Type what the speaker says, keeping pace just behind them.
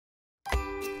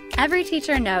Every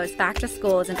teacher knows back to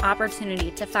school is an opportunity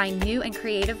to find new and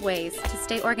creative ways to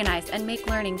stay organized and make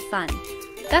learning fun.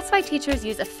 That's why teachers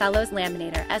use a Fellows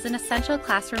Laminator as an essential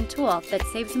classroom tool that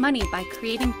saves money by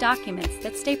creating documents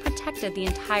that stay protected the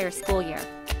entire school year.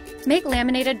 Make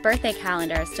laminated birthday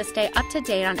calendars to stay up to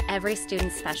date on every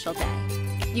student's special day.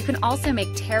 You can also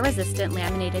make tear-resistant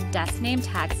laminated desk name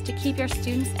tags to keep your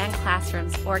students and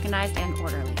classrooms organized and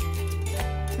orderly.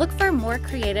 Look for more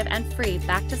creative and free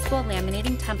back-to-school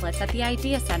laminating templates at the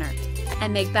Idea Center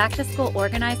and make back-to-school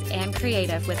organized and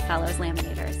creative with Fellows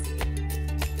Laminators.